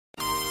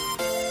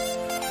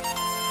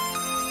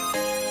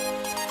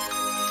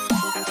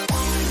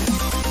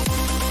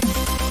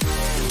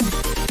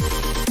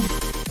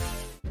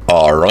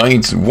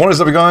Alright, what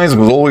is up guys? As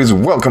always,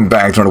 welcome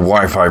back to the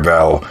Wi-Fi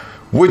Bell,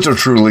 which are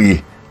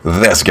truly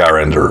the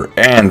Skyrander.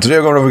 And today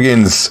we're going to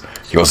begin,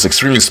 he was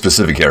extremely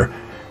specific here,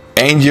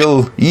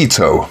 Angel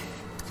Ito. I'm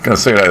gonna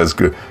say that as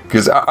good,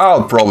 because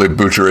I'll probably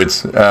butcher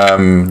it,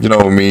 you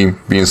know me,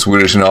 being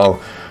Swedish and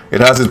all, it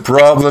has its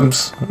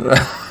problems.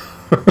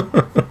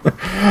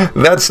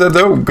 That said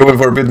though, going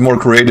for a bit more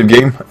creative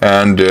game,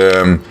 and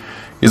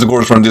he's of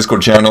course from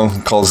Discord channel,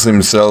 calls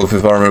himself,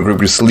 if I remember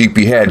correctly,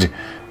 Sleepyhead.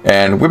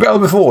 And we've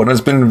battled before, and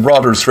it's been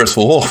rather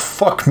stressful. Oh,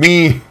 fuck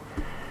me!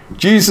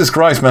 Jesus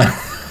Christ, man.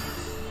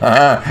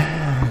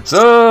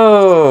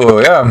 So,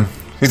 yeah.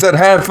 He said,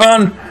 have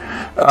fun?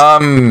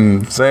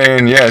 I'm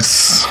saying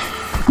yes.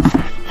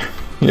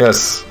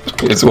 Yes,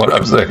 it's what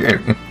I'm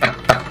saying.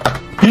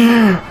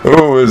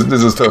 Oh,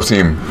 this is a tough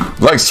team.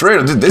 Like, straight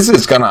up, this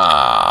is kinda...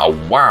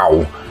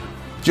 wow.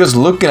 Just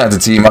looking at the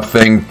team, I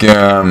think...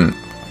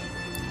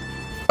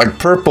 like,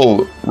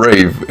 Purple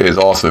Rave is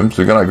awesome,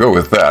 so we're gonna go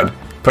with that.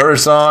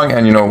 Song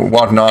and, you know,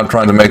 whatnot,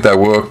 trying to make that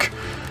work.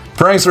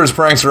 Prankster is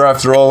Prankster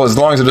after all, as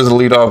long as it doesn't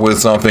lead off with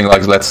something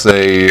like, let's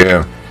say,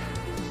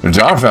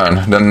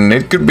 Donphan, then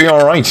it could be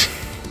alright.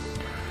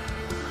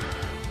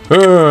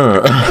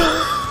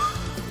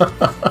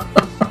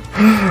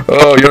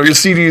 Oh, you know, you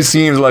see these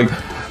teams like,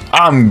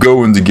 I'm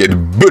going to get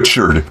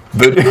butchered,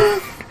 but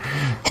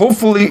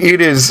hopefully it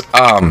is,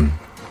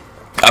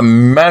 a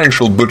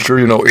manageable butcher,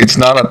 you know, it's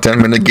not a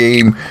 10-minute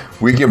game.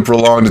 We can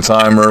prolong the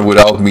timer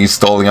without me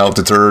stalling out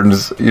the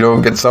turns, you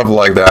know, get something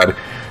like that.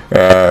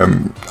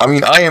 I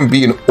mean, I am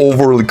being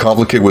overly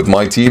complicated with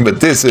my team, but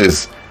this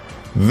is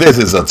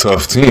a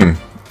tough team.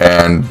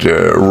 And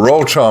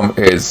Rotom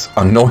is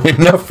annoying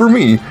enough for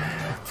me,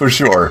 for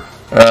sure.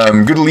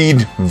 Good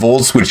lead,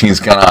 Volt switching is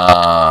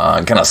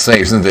kinda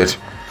safe, isn't it?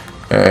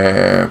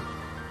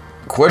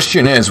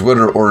 Question is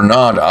whether or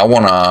not I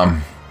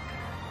wanna...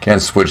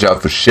 can't switch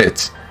out for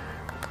shit.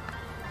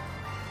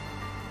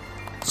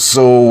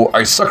 So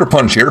I Sucker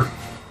Punch here.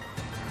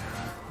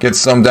 Get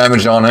some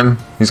damage on him.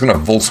 He's gonna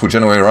Volt Switch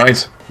anyway,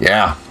 right?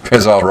 Yeah,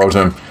 piss off,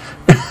 Rotom.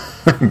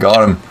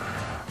 Got him.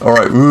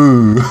 Alright,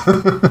 ooh.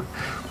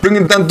 Bring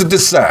it down to the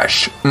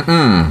sash.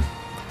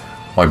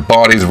 My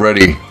body's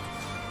ready.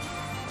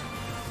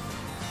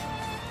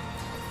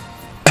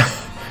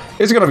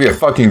 It's gonna be a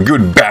fucking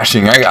good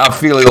bashing. I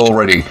feel it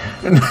already.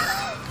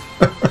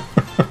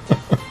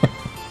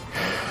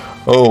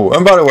 Oh,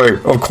 and by the way,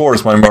 of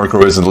course my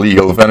Murkrow isn't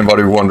legal, if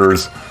anybody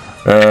wonders.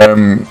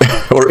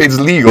 Or it's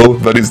legal,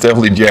 but it's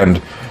definitely gemmed.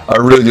 I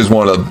really just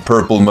want a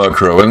purple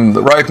Murkrow, and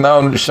right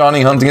now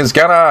shiny hunting is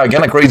kinda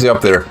crazy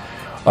up there.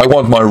 I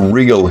want my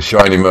real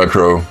shiny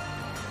Murkrow.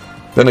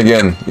 Then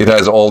again, it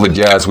has all the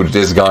jazz which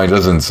this guy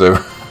doesn't, so...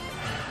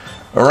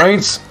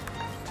 Alright.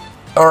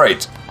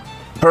 Alright.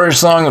 Perish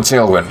Song or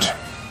Tailwind?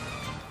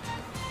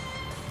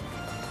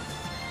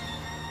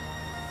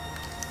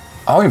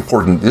 How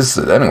important is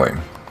it anyway?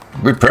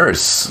 With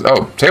Paris.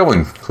 Oh,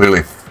 Tailwind,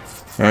 clearly.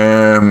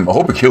 I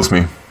hope it kills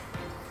me.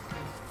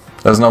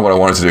 That's not what I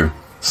wanted to do.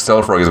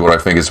 Stealth Rock is what I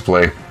think is to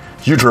play.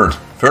 U-turn.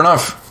 Fair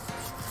enough.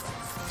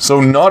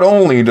 So not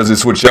only does it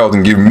switch out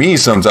and give me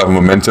some type of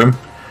momentum,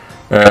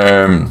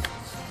 I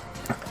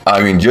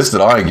mean, just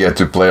that I get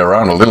to play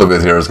around a little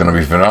bit here is going to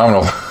be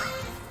phenomenal.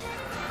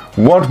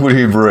 What would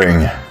he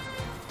bring?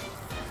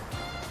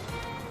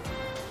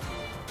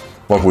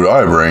 What would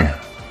I bring?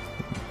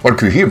 What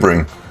could he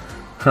bring?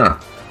 Huh.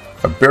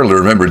 I barely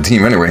remember the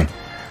team anyway.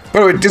 By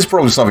the way, this is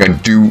probably something I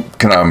do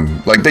kind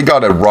of... like, they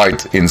got it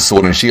right in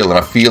Sword and Shield, and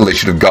I feel they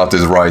should have got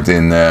this right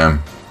in...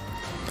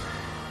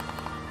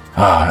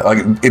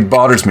 like, it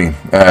bothers me.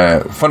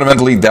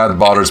 Fundamentally, that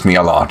bothers me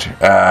a lot.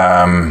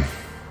 That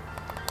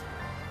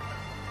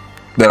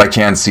I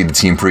can't see the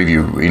team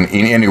preview in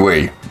any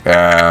way.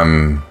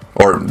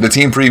 Or the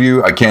team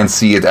preview, I can't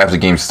see it after the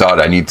game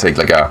started. I need to take,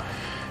 like, a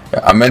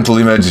mental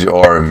image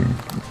or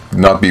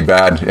not be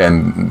bad,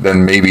 and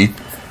then maybe...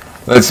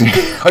 Let's see.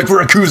 Like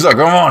Rakuza,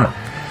 come on!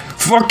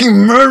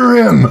 Fucking murder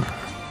him!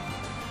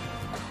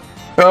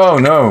 Oh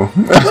no.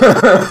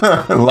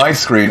 Light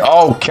screen.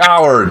 Oh,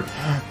 coward!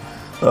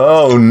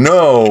 Oh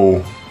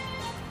no.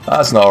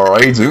 That's not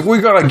right.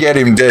 We gotta get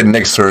him dead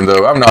next turn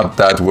though. I'm not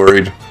that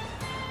worried.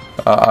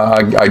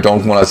 I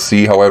don't want to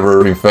see,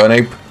 however,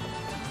 Infernape.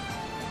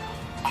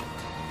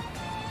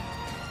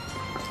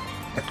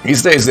 He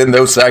stays in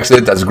though, sacks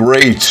it. That's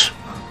great.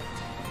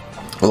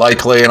 Light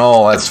clay and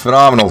all. That's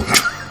phenomenal.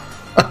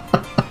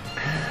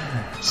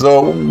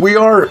 So we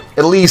are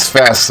at least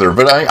faster,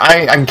 but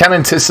I can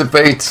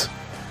anticipate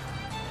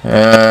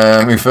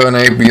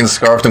Infernape being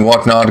scarfed and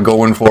whatnot,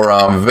 going for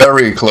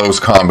very close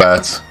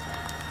combat.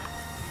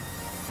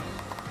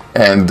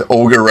 And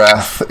Ogre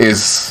Wrath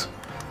is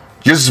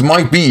just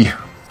might be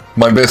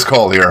my best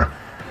call here.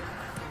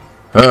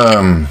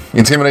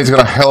 Intimidate's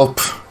gonna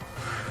help.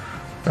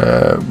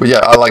 But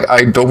yeah,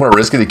 I don't want to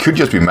risk it. It could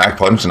just be Mach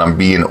Punch, and I'm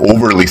being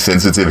overly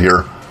sensitive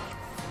here.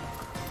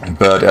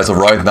 But as of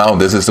right now,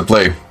 this is the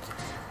play.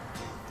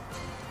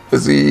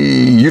 Is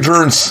he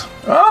U-turns?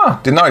 Ah,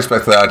 did not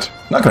expect that.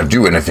 Not gonna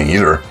do anything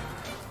either.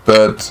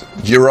 But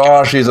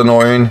Jirachi is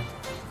annoying.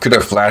 Could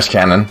have Flash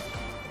Cannon.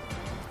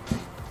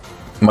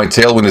 My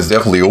Tailwind is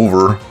definitely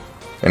over.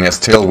 And he has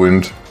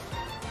Tailwind.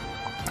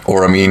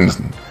 Or, I mean,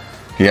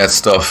 he has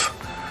stuff.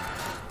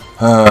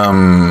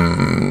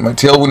 My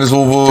Tailwind is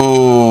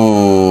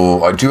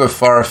over. I do have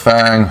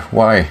Farfang.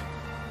 Why?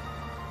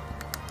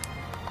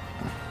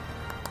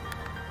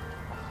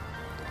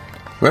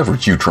 Whoever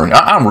U-turn.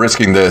 I'm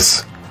risking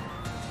this.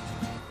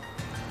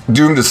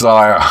 Doom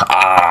Desire.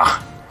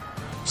 Ah.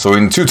 So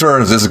in 2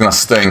 turns, this is gonna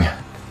sting.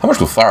 How much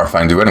will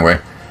Farfang do anyway?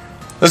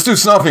 Let's do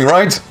something,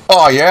 right?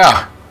 Oh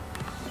yeah.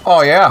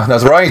 Oh yeah,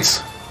 that's right.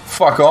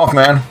 Fuck off,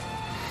 man.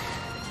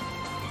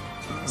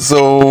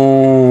 So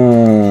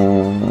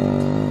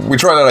we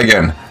try that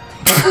again.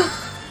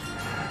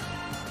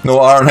 No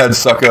Ironhead,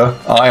 sucker.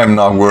 I am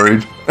not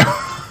worried.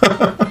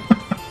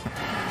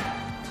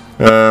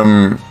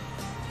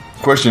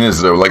 Question is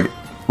though, like,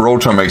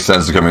 Rotom makes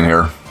sense to come in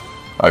here,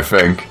 I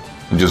think.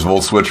 And just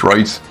Volt Switch,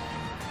 right?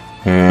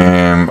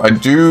 I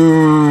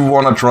do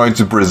want to try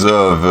to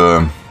preserve...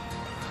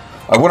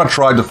 I want to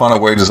try to find a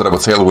way to set up a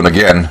Tailwind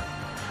again.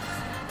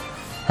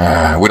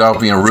 Without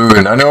being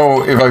ruined. I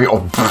know if I...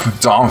 Oh,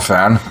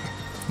 Donphan.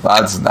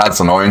 That's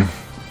annoying.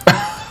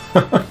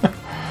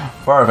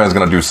 Firefan's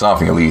gonna do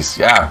something at least.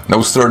 Yeah,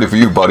 no sturdy for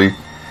you, buddy.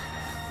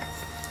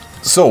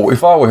 So,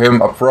 if I were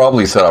him, I'd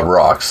probably set up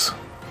rocks.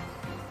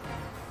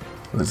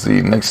 Let's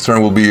see, next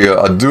turn will be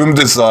a Doom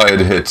Decide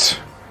hit.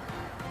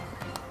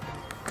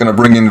 Gonna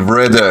bring in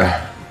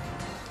Vrede.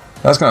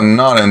 That's gonna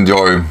not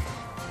enjoy.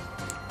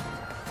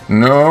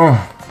 No,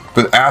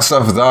 but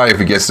Asaf die if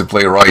he gets to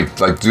play right.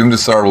 Like, Doom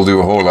Decide will do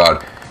a whole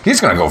lot. He's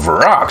gonna go for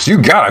rocks. You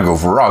gotta go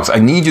for rocks. I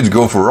need you to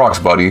go for rocks,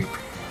 buddy.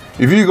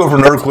 If you go for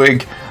an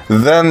Earthquake,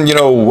 then, you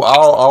know,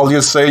 I'll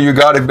just say you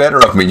got it better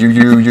of me.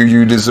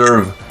 You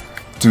deserve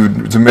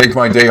to make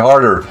my day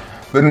harder.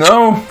 But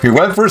no, he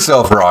went for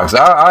Self Rocks.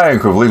 I am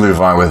completely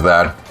fine with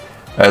that.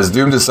 As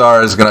Doom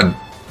Desire is gonna...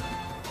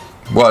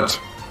 What?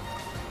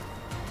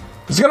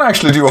 It's gonna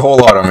actually do a whole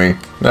lot on me.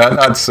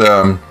 That's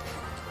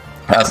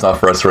not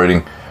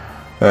frustrating.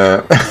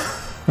 And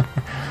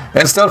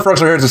Stealth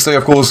Rocks are here to stay,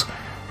 of course.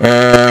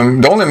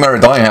 The only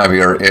merit I have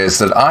here is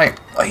that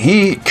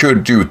he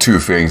could do 2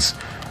 things.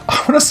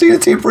 I want to see the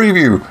team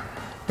preview.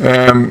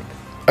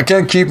 I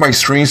can't keep my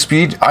stream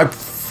speed. I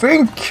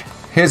think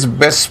his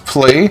best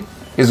play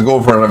is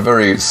go for a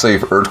very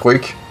safe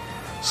Earthquake.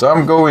 So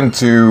I'm going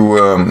to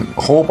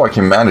hope I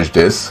can manage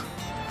this.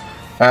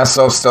 As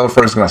of Stealth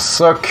Rock is gonna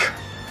suck.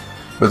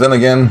 But then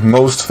again,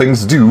 most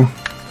things do.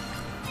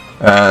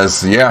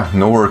 As, yeah,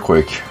 no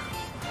Earthquake.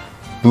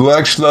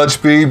 Black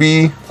Sludge,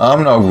 baby.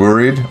 I'm not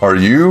worried. Are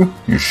you?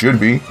 You should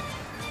be.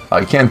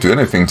 I can't do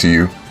anything to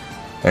you.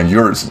 And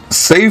you're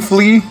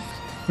safely,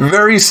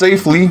 very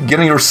safely,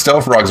 getting your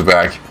Stealth Rocks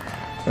back.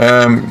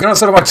 Gonna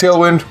set up my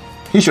Tailwind.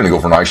 He shouldn't go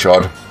for an Ice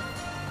Shot.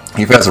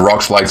 If he has a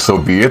Rock Slide, so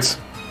be it.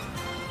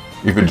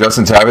 If it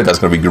doesn't have it, that's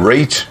gonna be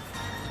great.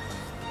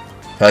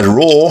 Has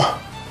Roll,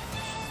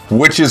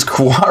 which is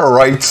quite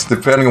alright,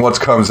 depending on what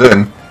comes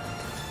in.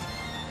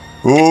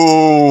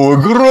 Oh,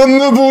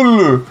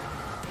 Granbull!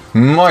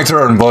 My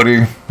turn,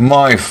 buddy.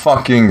 My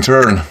fucking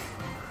turn.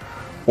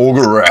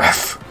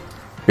 Ogre-Wrath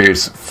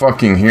is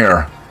fucking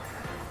here.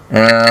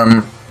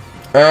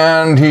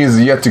 And he's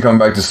yet to come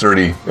back to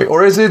sturdy.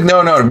 Or is it?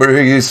 No, but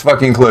he's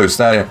fucking close.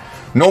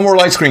 No more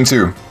Light Screen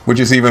 2, which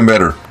is even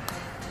better.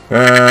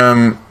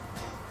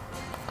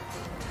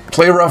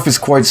 Play Rough is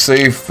quite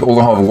safe.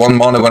 Although I have 1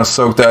 mana, I'm gonna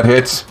soak that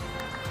hit.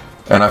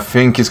 And I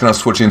think he's gonna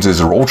switch into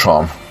his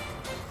Rotom.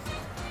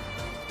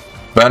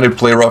 Bandit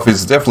Play Rough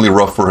is definitely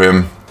rough for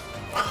him.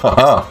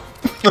 Haha.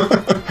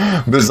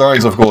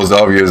 Besides, of course,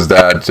 obvious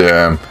that...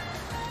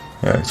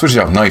 yeah, switch it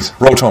up, nice.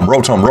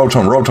 Rotom.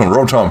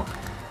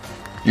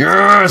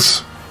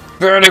 Yes!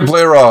 Bandit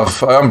Play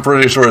Rough. I'm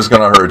pretty sure it's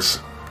gonna hurt.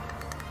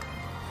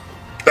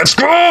 Let's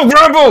go,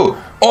 Granbull!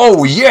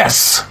 Oh,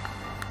 yes!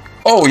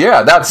 Oh,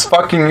 yeah, that's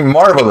fucking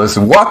marvelous.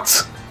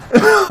 What?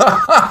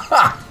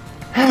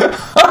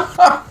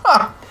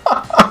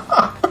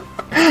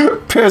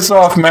 Piss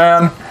off,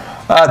 man.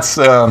 That's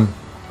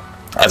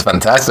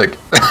fantastic.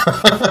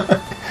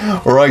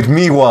 Alright,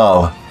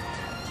 meanwhile.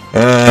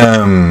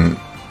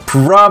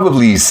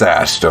 Probably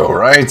Sash, though,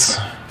 right?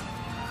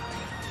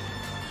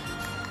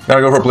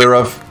 Gotta go for Play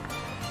Rough.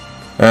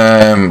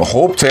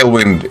 Hope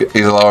Tailwind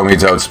is allowing me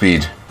to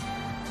outspeed.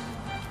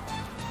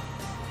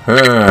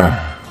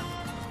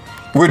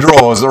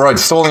 Withdraws, alright,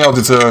 stalling out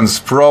the turns,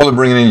 probably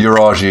bringing in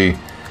Jirachi,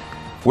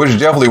 which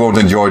definitely won't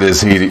enjoy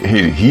this heat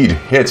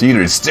hit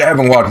either. Stab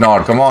and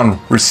whatnot, come on,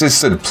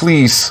 resist it,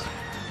 please.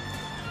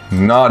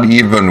 Not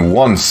even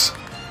once.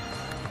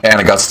 And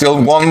I got still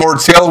 1 more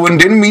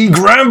Tailwind in me.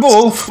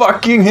 Granbull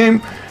fucking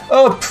him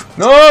up.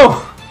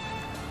 No!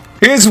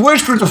 His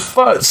wish for the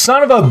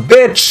son of a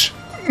bitch.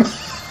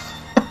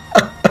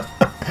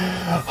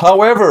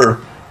 However,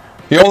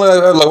 he only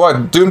like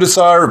what? Doom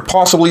Desire,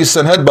 possibly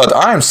Send Headbutt.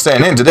 I am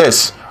staying into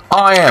this.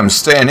 I am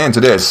staying into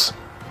this.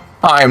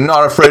 I am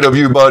not afraid of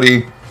you,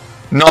 buddy.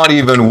 Not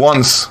even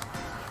once.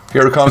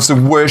 Here comes the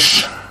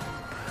wish.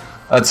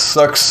 That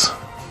sucks.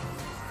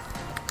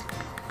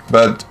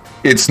 But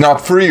it's not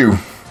for you.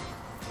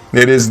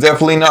 It is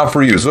definitely not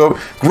for you. So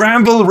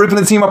Granbull ripping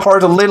the team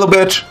apart a little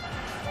bit.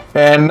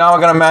 And now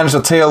I'm gonna manage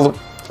a tail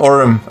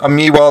or a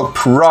Weavile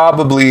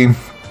probably.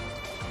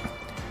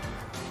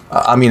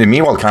 I mean, the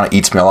Weavile kind of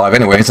eats me alive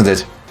anyway, isn't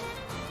it?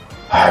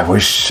 I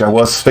wish I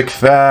was thick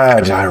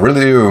fat. I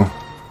really do.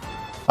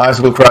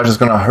 Icicle Crash is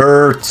gonna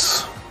hurt.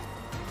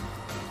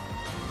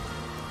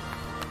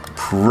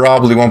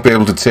 Probably won't be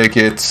able to take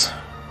it.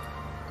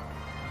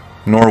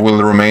 Nor will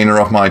the remainder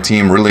of my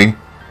team, really.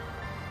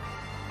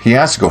 He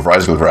has to go for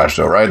Icicle Crash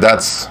though, right?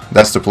 That's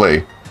the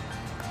play.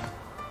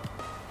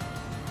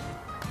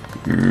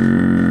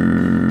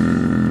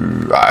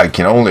 I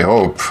can only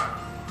hope.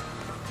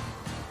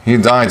 He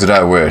died to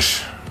that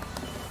wish.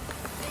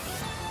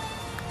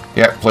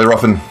 Yeah, play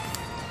Ruffin.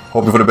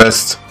 Hoping for the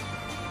best.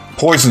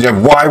 Poison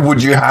Jab, why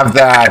would you have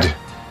that?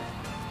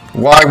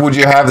 Why would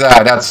you have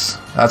that?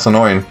 That's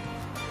annoying.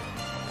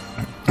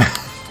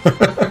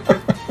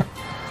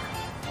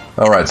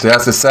 Alright, so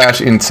that's the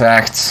sash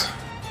intact.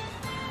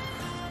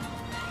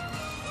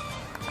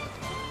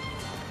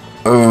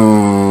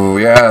 Oh,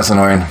 yeah, that's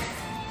annoying.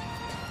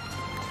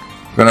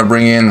 Gonna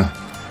bring in...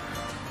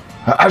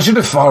 I should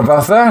have thought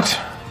about that.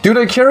 Do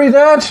they carry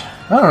that?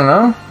 I don't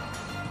know.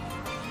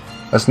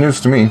 That's news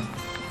to me.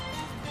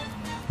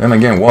 Then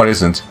again, what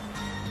isn't?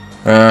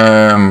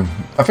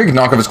 I think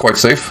knockoff is quite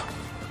safe.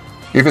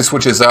 If it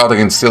switches out, I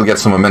can still get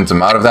some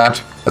momentum out of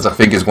that, as I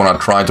think he's gonna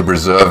try to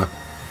preserve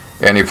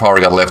any power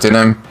got left in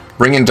him.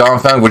 Bring in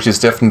Donphan, which is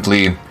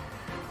definitely,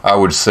 I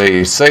would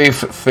say, safe,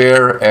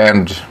 fair,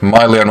 and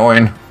mildly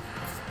annoying.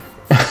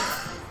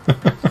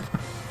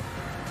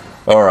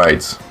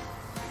 Alright.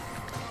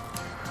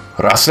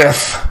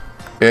 Raseth,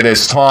 it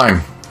is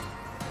time.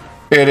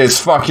 It is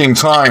fucking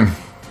time.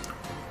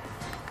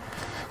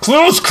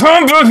 Close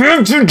combat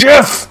him to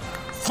death!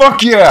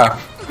 Fuck yeah!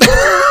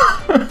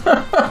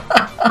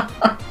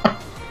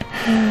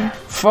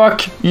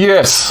 Fuck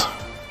yes!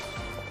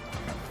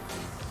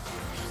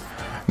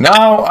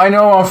 Now, I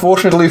know,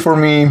 unfortunately for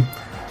me,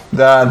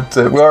 that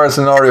we are in a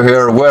scenario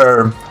here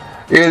where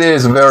it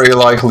is very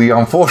likely,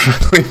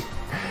 unfortunately,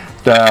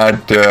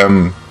 that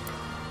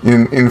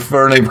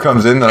Infernape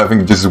comes in and I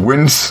think just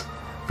wins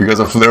because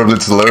of Flare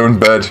Blitz alone,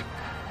 but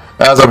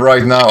as of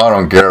right now, I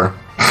don't care.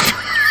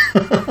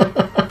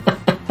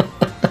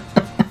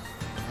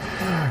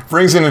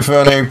 Brings in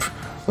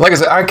Infernape. Like I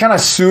said, I can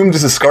assume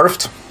this is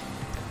Scarfed.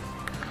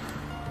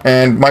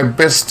 And my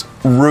best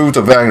route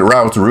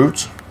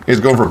is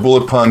going for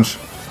Bullet Punch,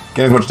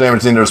 getting as much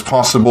damage in there as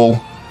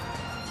possible.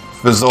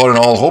 Facade and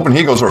all, hoping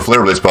he goes for a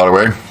Flare Blitz, by the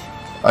way.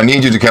 I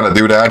need you to kind of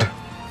do that.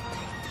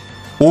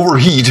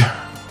 Overheat.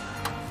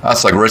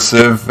 That's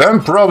aggressive.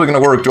 And probably gonna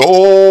work.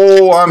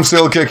 Oh, I'm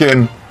still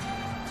kicking.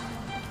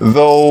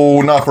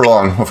 Though not for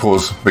long, of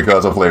course,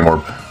 because of Flame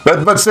Orb.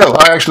 But still,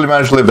 I actually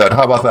managed to live that.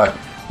 How about that?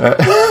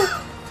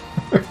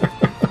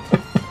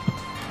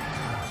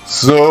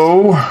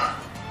 So,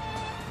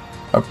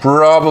 I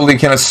probably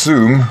can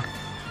assume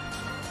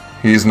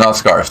he's not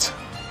Scarfed.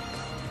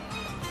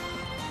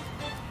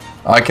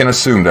 I can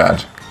assume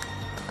that.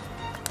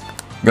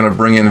 Gonna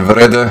bring in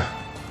Vrede?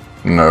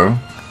 No.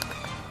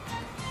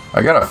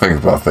 I gotta think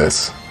about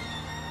this.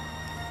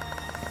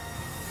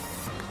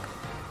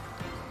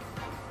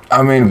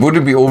 I mean, would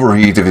it be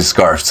Overheat if he's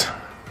Scarfed?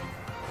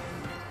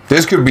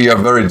 This could be a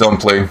very dumb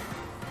play.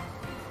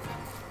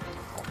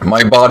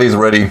 My body's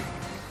ready.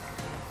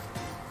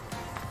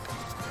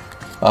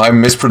 I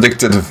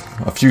mispredicted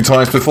a few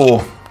times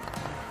before.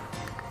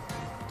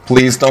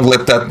 Please don't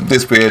let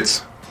this be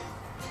it.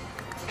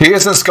 He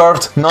isn't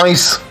Scarfed.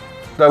 Nice.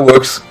 That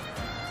works.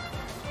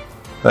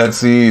 Let's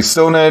see.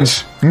 Stone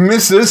Edge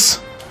misses.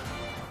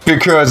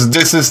 Because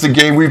this is the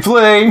game we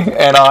play.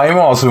 And I'm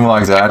awesome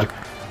like that.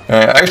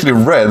 I actually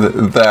read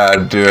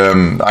that...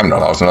 I'm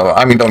not awesome.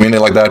 I mean, don't mean it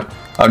like that.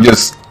 I'm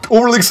just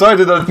overly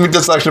excited that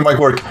this actually might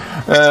work.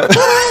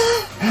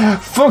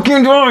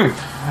 Fucking die!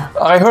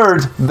 I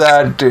heard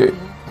that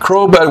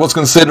Crobat was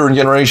considered in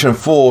Generation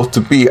 4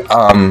 to be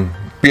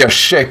a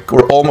check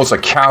or almost a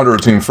counter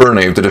to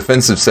Infernape. The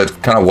defensive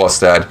set kind of was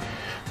that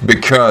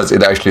because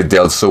it actually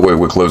dealt so well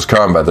with close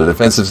combat. The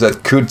defensive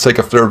set could take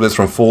a Flare Blitz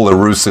from full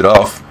and roost it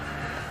off.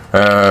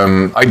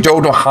 I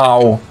don't know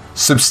how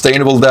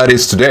sustainable that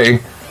is today,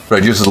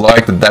 but I just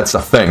like that that's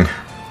a thing.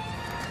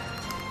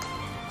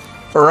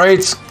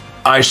 Alright,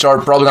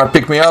 Ishard probably not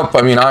pick me up.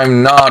 I mean,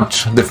 I'm not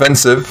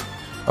defensive.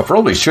 I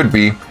probably should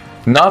be.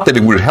 Not that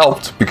it would have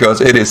helped,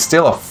 because it is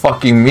still a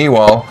fucking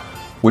Weavile,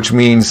 which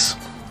means,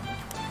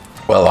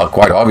 well,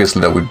 quite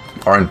obviously that we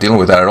aren't dealing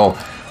with that at all.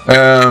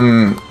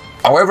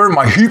 However,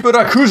 my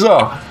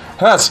Hyperakusa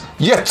has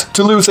yet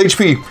to lose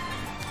HP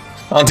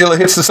until it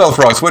hits the Stealth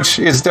Rocks, which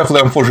is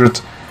definitely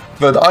unfortunate.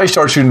 But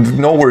Ishard should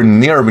nowhere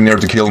near be near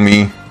to kill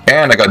me,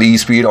 and I got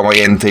E-Speed on my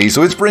Entei,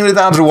 so it's bringing it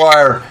down to the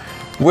wire,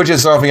 which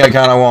is something I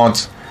kind of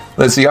want.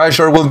 Let's see,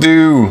 Ishard will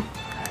do...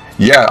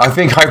 Yeah, I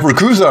think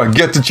Hyperakusa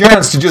get the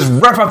chance to just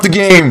wrap up the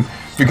game,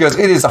 because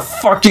it is a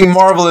fucking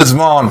marvelous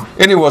mon,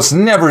 and it was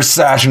never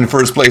Sash in the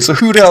first place, so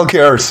who the hell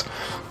cares?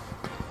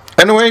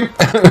 Anyway,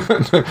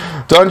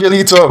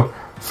 Danielito,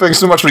 Thanks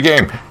so much for the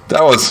game.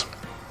 That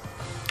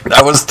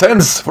was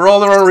tense for all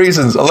the wrong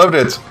reasons. I loved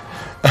it.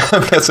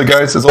 That's it,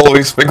 guys. As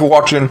always, thank you for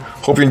watching.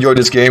 Hope you enjoyed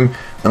this game.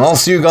 And I'll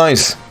see you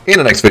guys in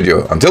the next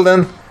video. Until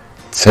then,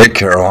 take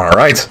care,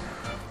 alright?